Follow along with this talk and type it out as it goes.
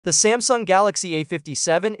The Samsung Galaxy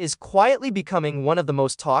A57 is quietly becoming one of the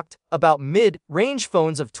most talked about mid-range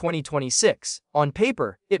phones of 2026. On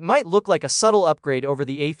paper, it might look like a subtle upgrade over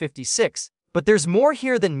the A56, but there's more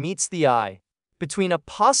here than meets the eye. Between a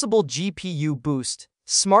possible GPU boost,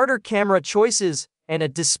 smarter camera choices, and a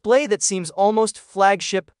display that seems almost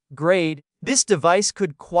flagship-grade, this device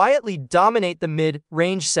could quietly dominate the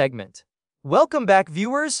mid-range segment. Welcome back,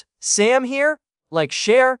 viewers. Sam here. Like,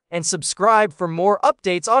 share, and subscribe for more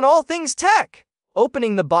updates on all things tech.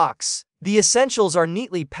 Opening the box, the essentials are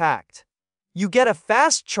neatly packed. You get a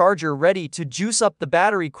fast charger ready to juice up the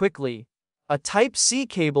battery quickly, a Type-C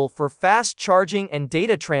cable for fast charging and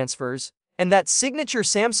data transfers, and that signature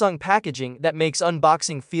Samsung packaging that makes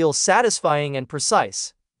unboxing feel satisfying and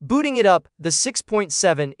precise. Booting it up, the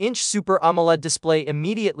 6.7-inch Super AMOLED display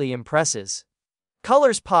immediately impresses.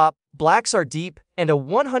 Colors pop, blacks are deep, and a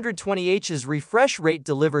 120Hz refresh rate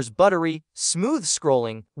delivers buttery, smooth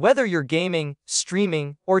scrolling, whether you're gaming,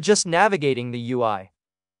 streaming, or just navigating the UI.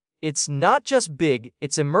 It's not just big,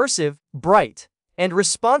 it's immersive, bright, and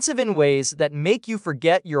responsive in ways that make you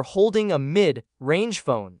forget you're holding a mid-range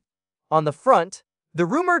phone. On the front, the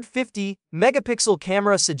rumored 50-megapixel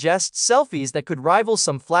camera suggests selfies that could rival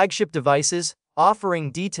some flagship devices,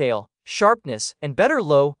 offering detail, sharpness, and better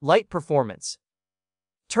low-light performance.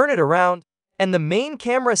 Turn it around, and the main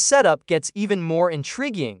camera setup gets even more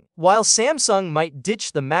intriguing. While Samsung might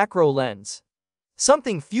ditch the macro lens,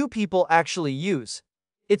 something few people actually use,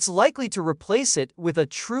 it's likely to replace it with a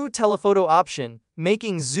true telephoto option,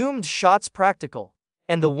 making zoomed shots practical.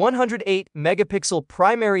 And the 108-megapixel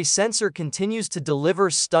primary sensor continues to deliver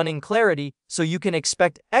stunning clarity, so you can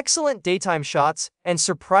expect excellent daytime shots and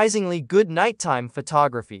surprisingly good nighttime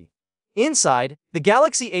photography. Inside, the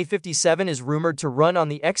Galaxy A57 is rumored to run on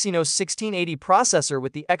the Exynos 1680 processor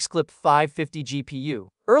with the XClip 550 GPU.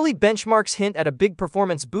 Early benchmarks hint at a big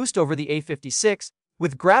performance boost over the A56,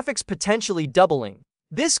 with graphics potentially doubling.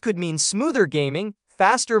 This could mean smoother gaming,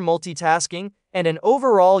 faster multitasking, and an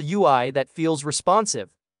overall UI that feels responsive.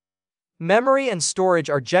 Memory and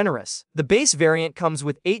storage are generous. The base variant comes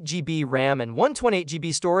with 8GB RAM and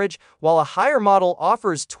 128GB storage, while a higher model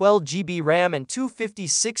offers 12GB RAM and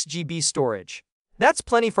 256GB storage. That's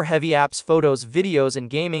plenty for heavy apps, photos, videos,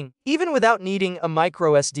 and gaming, even without needing a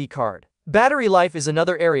microSD card. Battery life is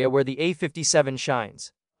another area where the A57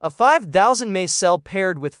 shines. A 5000 mAh cell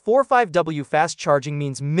paired with 45W fast charging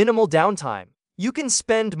means minimal downtime. You can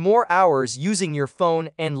spend more hours using your phone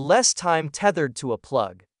and less time tethered to a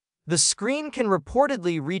plug. The screen can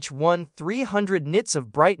reportedly reach 300 nits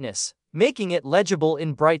of brightness, making it legible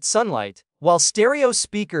in bright sunlight, while stereo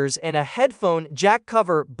speakers and a headphone jack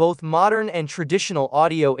cover both modern and traditional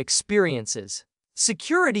audio experiences.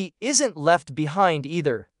 Security isn't left behind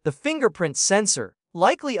either. The fingerprint sensor,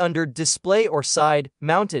 likely under display or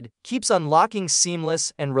side-mounted, keeps unlocking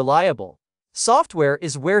seamless and reliable. Software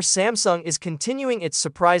is where Samsung is continuing its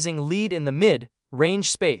surprising lead in the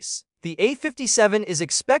mid-range space. The A57 is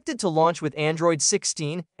expected to launch with Android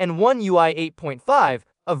 16 and One UI 8.5,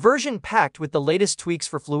 a version packed with the latest tweaks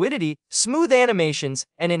for fluidity, smooth animations,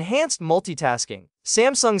 and enhanced multitasking.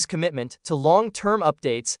 Samsung's commitment to long-term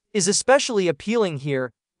updates is especially appealing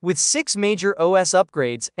here, with 6 major OS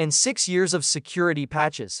upgrades and 6 years of security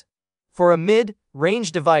patches. For a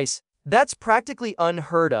mid-range device, that's practically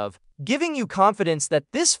unheard of, giving you confidence that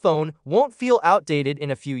this phone won't feel outdated in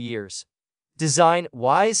a few years.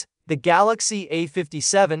 Design-wise, the Galaxy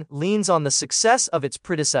A57 leans on the success of its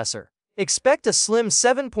predecessor. Expect a slim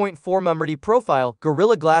 7.4mm profile,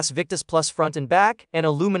 Gorilla Glass Victus Plus front and back, an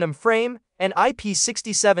aluminum frame, and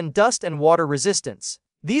IP67 dust and water resistance.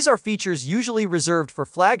 These are features usually reserved for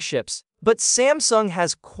flagships, but Samsung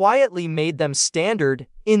has quietly made them standard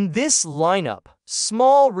in this lineup.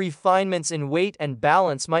 Small refinements in weight and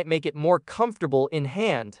balance might make it more comfortable in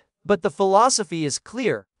hand, but the philosophy is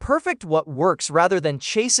clear: perfect what works rather than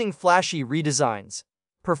chasing flashy redesigns.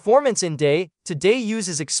 Performance in day-to-day use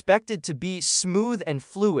is expected to be smooth and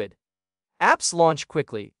fluid. Apps launch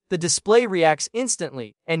quickly, the display reacts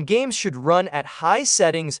instantly, and games should run at high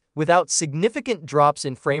settings without significant drops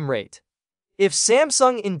in frame rate. If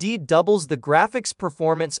Samsung indeed doubles the graphics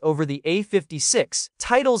performance over the A56,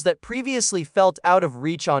 titles that previously felt out of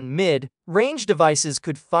reach on mid-range devices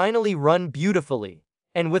could finally run beautifully.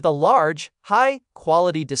 And with a large,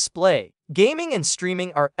 high-quality display, gaming and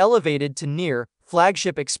streaming are elevated to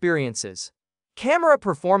near-flagship experiences. Camera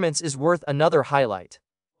performance is worth another highlight.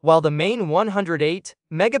 While the main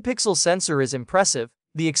 108-megapixel sensor is impressive,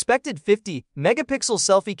 the expected 50-megapixel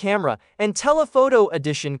selfie camera and telephoto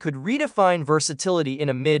edition could redefine versatility in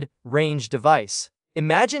a mid-range device.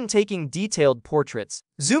 Imagine taking detailed portraits,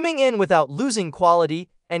 zooming in without losing quality,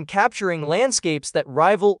 and capturing landscapes that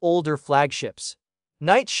rival older flagships.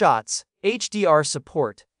 Night shots, HDR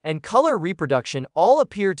support, and color reproduction all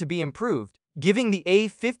appear to be improved, giving the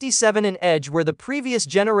A57 an edge where the previous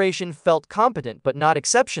generation felt competent but not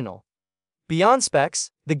exceptional. Beyond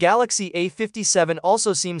specs, the Galaxy A57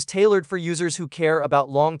 also seems tailored for users who care about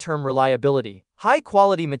long-term reliability.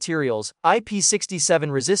 High-quality materials,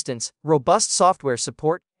 IP67 resistance, robust software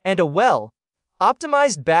support, and a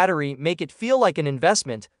well-optimized battery make it feel like an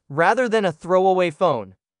investment rather than a throwaway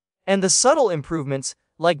phone. And the subtle improvements,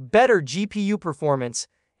 like better GPU performance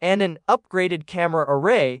and an upgraded camera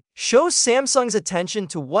array, shows Samsung's attention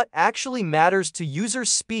to what actually matters to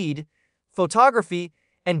users: speed, photography,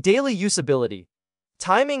 and daily usability.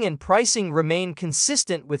 Timing and pricing remain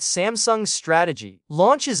consistent with Samsung's strategy.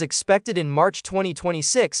 Launch is expected in March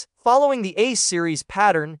 2026, following the A series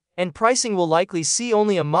pattern, and pricing will likely see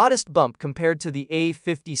only a modest bump compared to the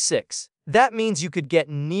A56. That means you could get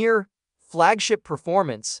near flagship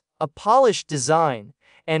performance, a polished design,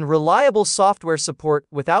 and reliable software support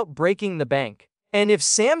without breaking the bank. And if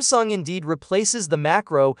Samsung indeed replaces the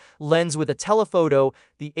macro lens with a telephoto,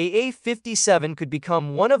 the A57 could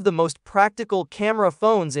become one of the most practical camera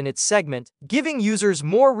phones in its segment, giving users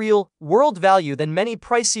more real-world value than many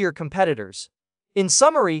pricier competitors. In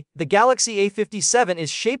summary, the Galaxy A57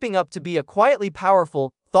 is shaping up to be a quietly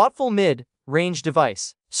powerful, thoughtful mid-range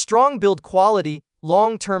device. Strong build quality,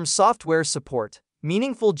 long-term software support,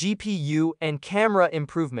 meaningful GPU and camera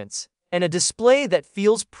improvements, and a display that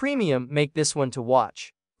feels premium make this one to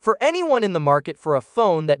watch. For anyone in the market for a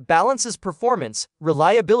phone that balances performance,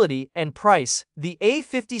 reliability, and price, the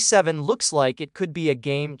A57 looks like it could be a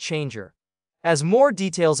game changer. As more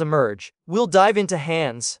details emerge, we'll dive into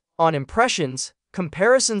hands-on impressions,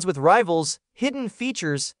 comparisons with rivals, hidden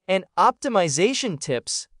features, and optimization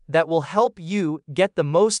tips that will help you get the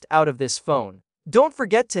most out of this phone. Don't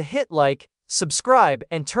forget to hit like, subscribe,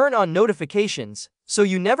 and turn on notifications so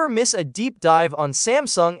you never miss a deep dive on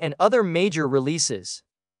Samsung and other major releases.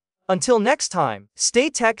 Until next time, stay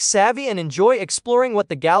tech savvy and enjoy exploring what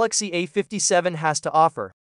the Galaxy A57 has to offer.